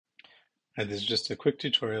This is just a quick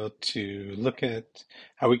tutorial to look at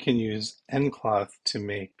how we can use nCloth to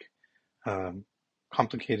make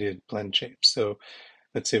complicated blend shapes. So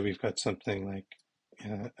let's say we've got something like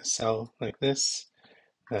a cell like this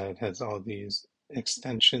that has all these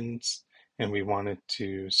extensions and we want it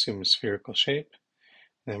to assume a spherical shape.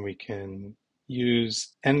 Then we can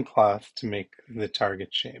use nCloth to make the target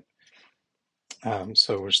shape.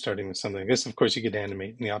 So we're starting with something like this. Of course, you could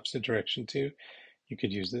animate in the opposite direction too. You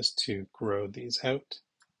could use this to grow these out.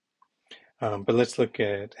 But let's look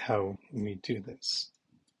at how we do this.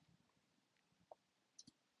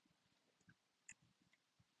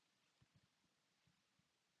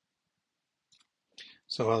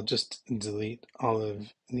 So I'll just delete all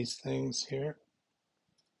of these things here.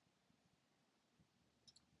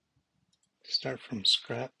 Start from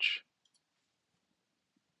scratch.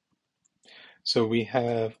 So we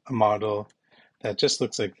have a model that just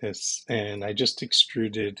looks like this, and I just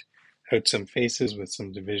extruded out some faces with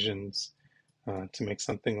some divisions to make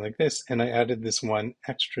something like this. And I added this one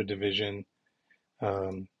extra division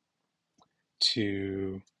um,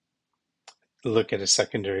 to look at a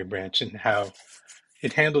secondary branch and how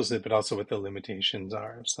it handles it, but also what the limitations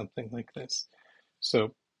are of something like this.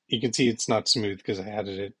 So you can see it's not smooth because I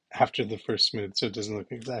added it after the first smooth, so it doesn't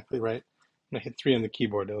look exactly right. When I hit 3 on the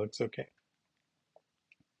keyboard, it looks okay.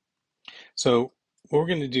 So what we're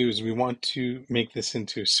going to do is we want to make this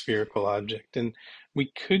into a spherical object. And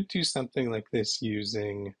we could do something like this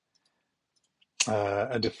using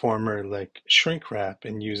a deformer like shrink wrap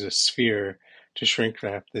and use a sphere to shrink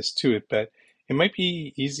wrap this to it. But it might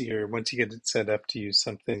be easier once you get it set up to use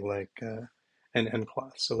something like an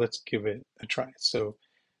nCloth. So let's give it a try. So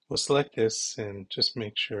we'll select this and just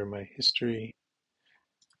make sure my history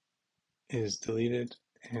is deleted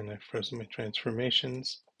and I've frozen my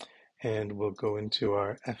transformations. And we'll go into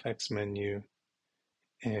our FX menu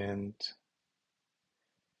and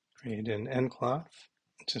create an nCloth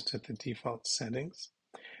just at the default settings.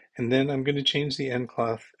 And then I'm going to change the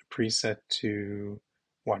nCloth preset to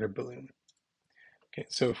water balloon. Okay,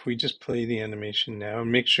 so if we just play the animation now,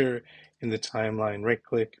 and make sure in the timeline, right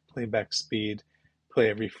click, playback speed, play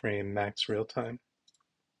every frame, max real time.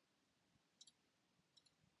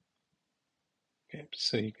 Okay,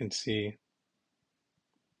 so you can see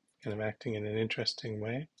kind of acting in an interesting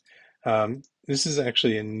way. This is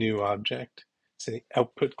actually a new object. It's the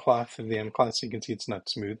output cloth of the nCloth, so you can see it's not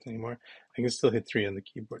smooth anymore. I can still hit 3 on the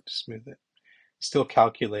keyboard to smooth it. Still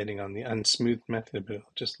calculating on the unsmooth method, but it'll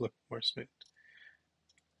just look more smooth.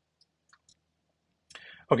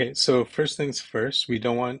 Okay, so first things first, we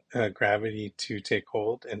don't want gravity to take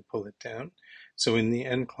hold and pull it down. So in the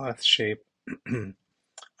nCloth shape,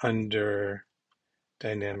 under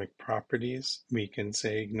dynamic properties, we can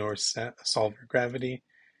say ignore solver gravity,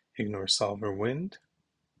 ignore solver wind,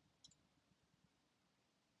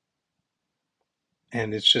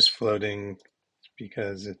 and it's just floating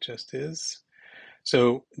because it just is.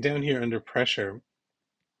 So down here under pressure,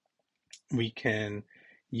 we can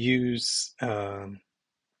use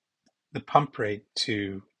the pump rate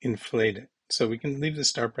to inflate it. So we can leave the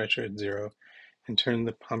start pressure at 0 and turn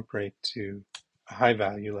the pump rate to a high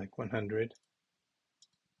value like 100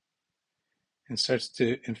 and starts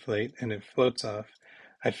to inflate and it floats off.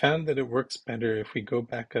 I found that it works better if we go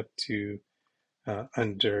back up to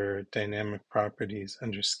under dynamic properties,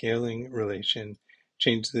 under scaling relation,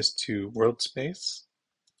 change this to world space.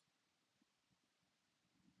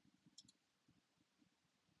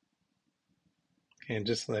 And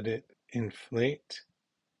just let it inflate.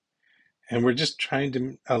 And we're just trying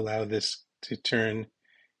to allow this to turn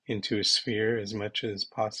into a sphere as much as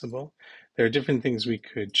possible. There are different things we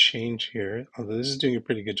could change here, although this is doing a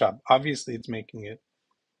pretty good job. Obviously, it's making it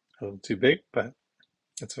a little too big, but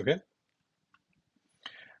that's okay.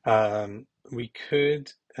 We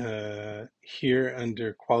could, here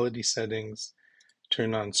under quality settings,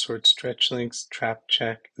 turn on sort stretch links, trap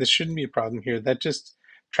check. This shouldn't be a problem here. That just,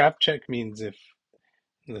 trap check means if,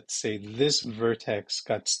 let's say, this vertex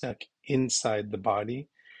got stuck inside the body,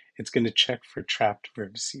 it's going to check for trapped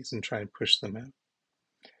vertices and try and push them out.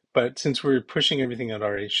 But since we're pushing everything out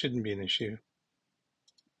already, it shouldn't be an issue.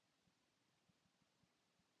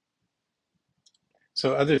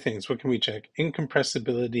 So other things, what can we check?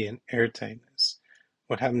 Incompressibility and airtightness.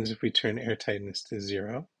 What happens if we turn airtightness to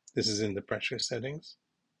 0? This is in the pressure settings.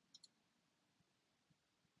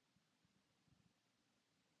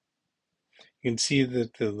 You can see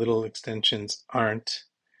that the little extensions aren't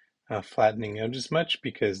flattening out as much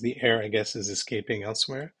because the air, I guess, is escaping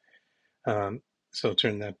elsewhere. So I'll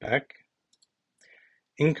turn that back.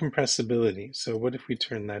 Incompressibility. So what if we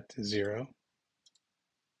turn that to 0?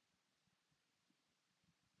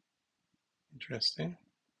 Interesting.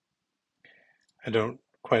 I don't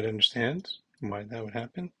quite understand why that would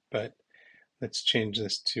happen, but let's change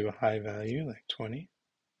this to a high value like 20.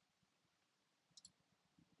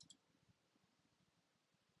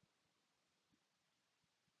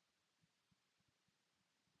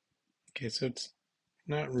 Okay, so it's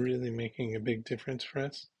not really making a big difference for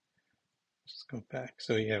us. Just go back.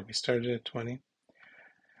 So yeah, we started at 20.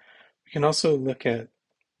 We can also look at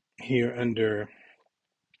here under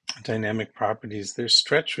dynamic properties, there's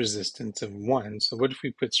stretch resistance of 1. So what if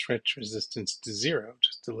we put stretch resistance to 0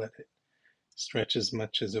 just to let it stretch as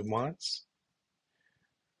much as it wants?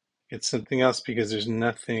 It's something else because there's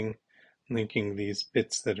nothing linking these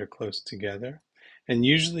bits that are close together. And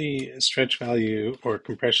usually a stretch value or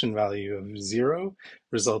compression value of 0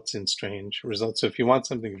 results in strange results. So if you want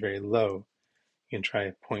something very low, you can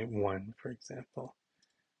try 0.1, for example.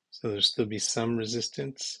 So there'll still be some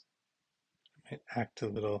resistance. It might act a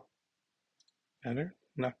little better.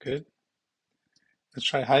 Not good. Let's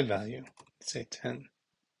try high value, say 10,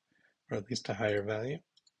 or at least a higher value.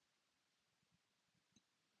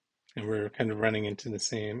 And we're kind of running into the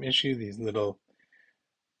same issue. These little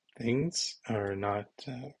things are not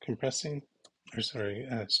compressing, or sorry,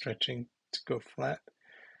 stretching to go flat.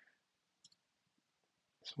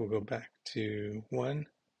 So we'll go back to 1.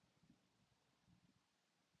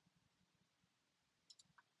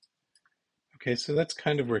 Okay, so that's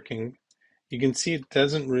kind of working. You can see it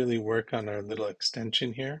doesn't really work on our little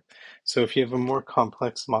extension here. So if you have a more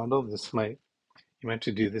complex model, you might have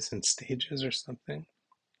to do this in stages or something.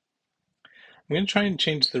 I'm going to try and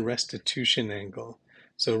change the restitution angle.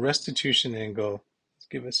 So restitution angle, let's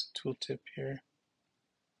give us a tooltip here.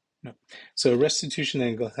 No. So restitution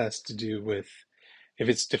angle has to do with if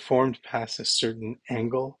it's deformed past a certain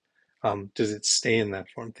angle, does it stay in that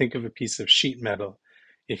form? Think of a piece of sheet metal.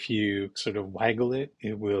 If you sort of waggle it,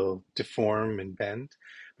 it will deform and bend.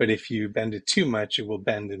 But if you bend it too much, it will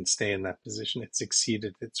bend and stay in that position. It's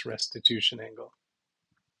exceeded its restitution angle.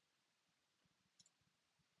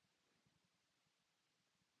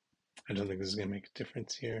 I don't think this is going to make a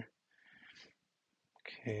difference here.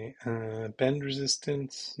 Okay, bend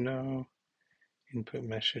resistance, no. Input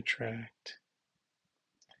mesh attract.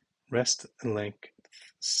 Rest length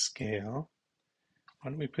scale. Why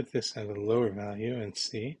don't we put this at a lower value and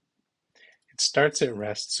see? It starts at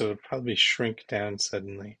rest, so it'll probably shrink down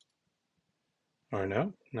suddenly. Or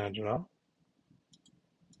no, not at all.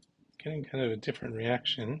 Getting kind of a different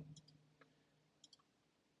reaction.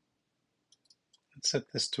 Let's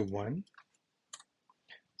set this to 1.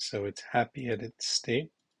 So it's happy at its state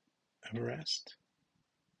of rest.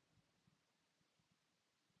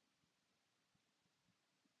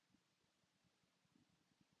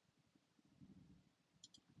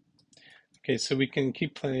 Okay, so we can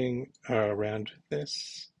keep playing around with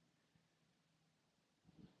this.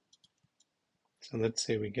 So let's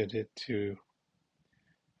say we get it to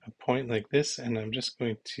a point like this, and I'm just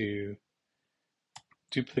going to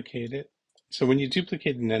duplicate it. So when you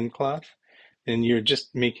duplicate an nCloth, then you're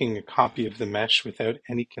just making a copy of the mesh without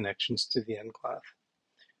any connections to the nCloth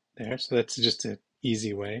there. So that's just an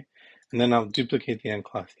easy way. And then I'll duplicate the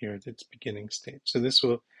nCloth here at its beginning state. So this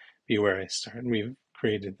will be where I start. We've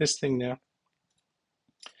created this thing now.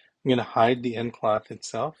 I'm going to hide the nCloth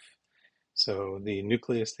itself. So the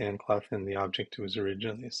nucleus, the nCloth, and the object it was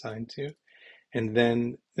originally assigned to. And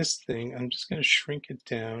then this thing, I'm just going to shrink it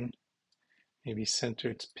down, maybe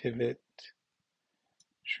center its pivot,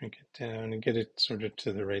 shrink it down, and get it sort of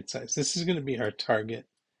to the right size. This is going to be our target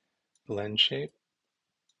Blendshape.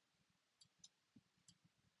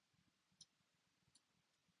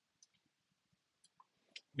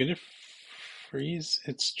 I'm going to freeze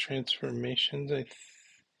its transformations.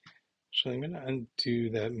 Actually, I'm going to undo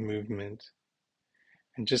that movement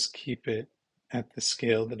and just keep it at the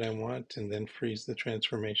scale that I want and then freeze the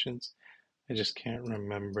transformations. I just can't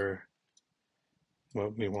remember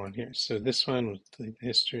what we want here. So this one, we'll delete the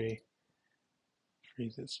history,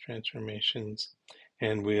 freeze its transformations,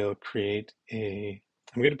 and we'll create I'm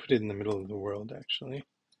going to put it in the middle of the world actually.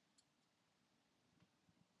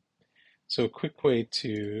 So a quick way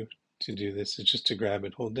to do this is just to grab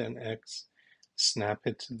it, hold down X, snap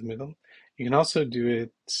it to the middle. You can also do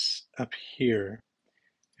it up here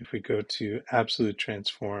if we go to absolute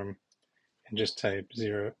transform and just type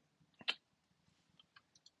 0,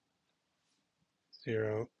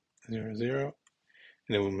 0, 0, 0, and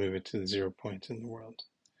then we'll move it to the 0 point in the world.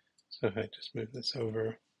 So if I just move this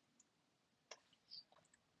over,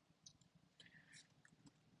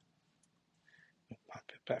 we'll pop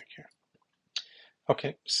it back here.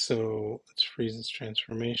 Okay, so let's freeze its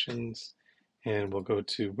transformations and we'll go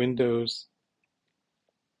to Windows,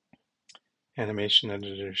 animation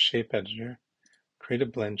editor, shape editor, create a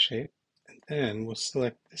blend shape, and then we'll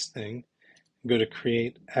select this thing, go to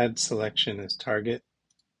create, add selection as target.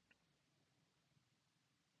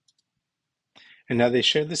 And now they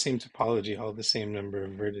share the same topology, all the same number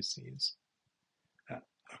of vertices.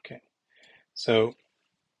 Okay, so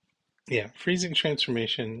yeah, freezing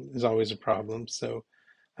transformation is always a problem. So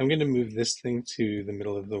I'm going to move this thing to the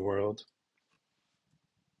middle of the world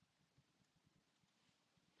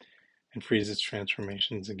and freeze its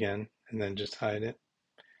transformations again, and then just hide it.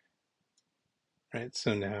 Right,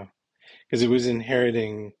 so now, because it was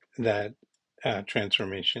inheriting that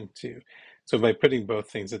transformation too. So by putting both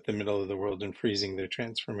things at the middle of the world and freezing their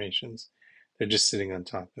transformations, they're just sitting on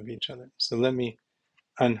top of each other. So let me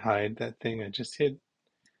unhide that thing I just hid.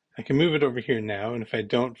 I can move it over here now, and if I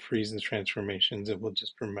don't freeze the transformations, it will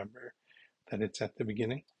just remember that it's at the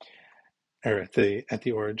beginning or at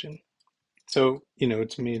the origin. So,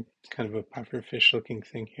 it's made kind of a pufferfish looking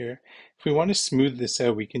thing here. If we want to smooth this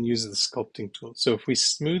out, we can use the sculpting tool. So if we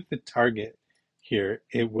smooth the target here,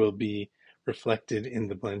 it will be reflected in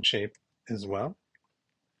the blend shape as well.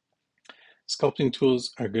 Sculpting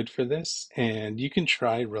tools are good for this, and you can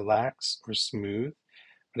try relax or smooth,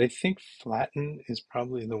 but I think flatten is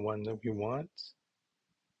probably the one that we want.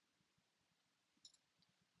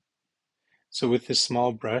 So with this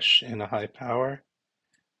small brush and a high power,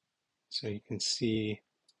 so you can see,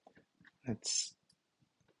 let's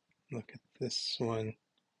look at this one.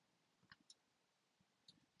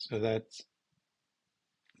 So that's,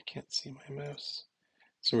 I can't see my mouse.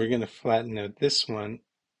 So we're going to flatten out this one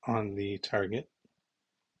on the target.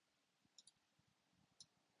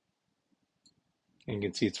 And you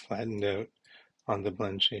can see it's flattened out on the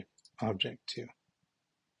blend shape object too.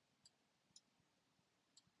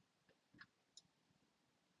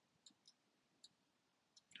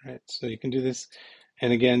 All right, so you can do this.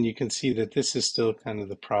 And again, you can see that this is still kind of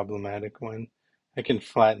the problematic one. I can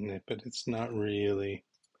flatten it, but it's not really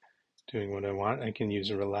doing what I want. I can use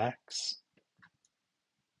a relax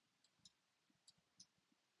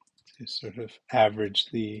to sort of average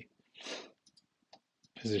the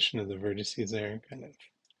position of the vertices there and kind of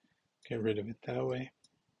get rid of it that way.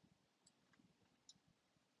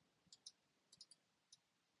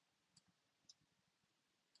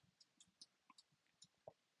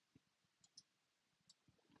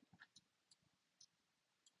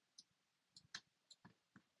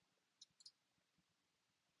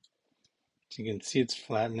 So you can see it's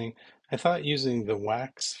flattening. I thought using the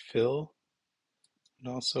wax fill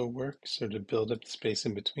would also work, sort of build up the space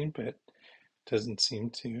in between, but it doesn't seem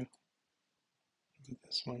to with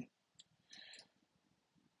this one.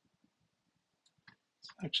 It's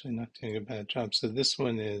actually not doing a bad job. So this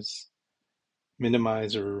one is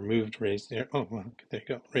minimize or removed raised area. Oh, well, there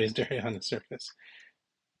you go. Raised area on the surface.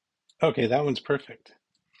 Okay, that one's perfect.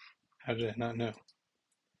 How did I not know?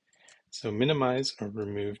 So minimize or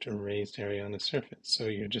removed or raised area on the surface. So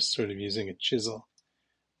you're just sort of using a chisel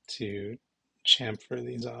to chamfer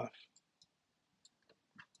these off.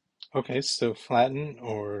 Okay, so flatten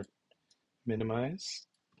or minimize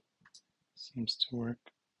seems to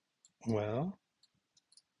work well.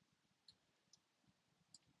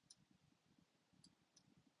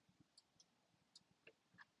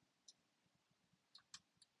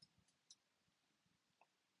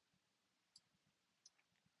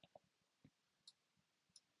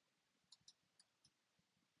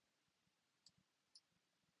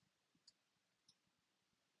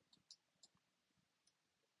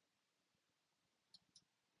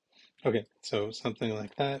 Okay, so something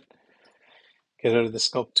like that. Get out of the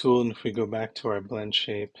sculpt tool, and if we go back to our blend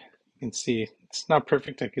shape, you can see it's not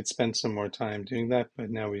perfect. I could spend some more time doing that, but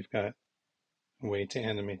now we've got a way to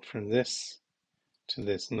animate from this to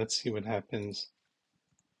this. And let's see what happens.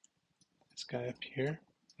 This guy up here.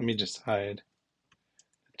 Let me just hide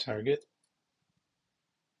the target.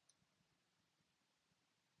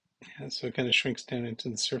 And so it kind of shrinks down into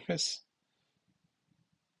the surface.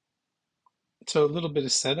 So a little bit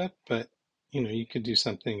of setup, but you could do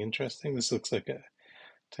something interesting. This looks like a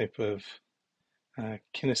type of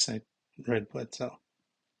kinocyte red blood cell.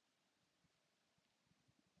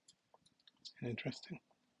 It's kind of interesting.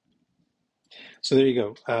 So there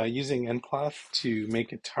you go. Using nCloth to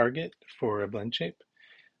make a target for a blend shape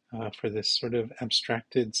for this sort of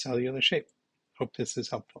abstracted cellular shape. Hope this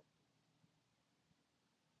is helpful.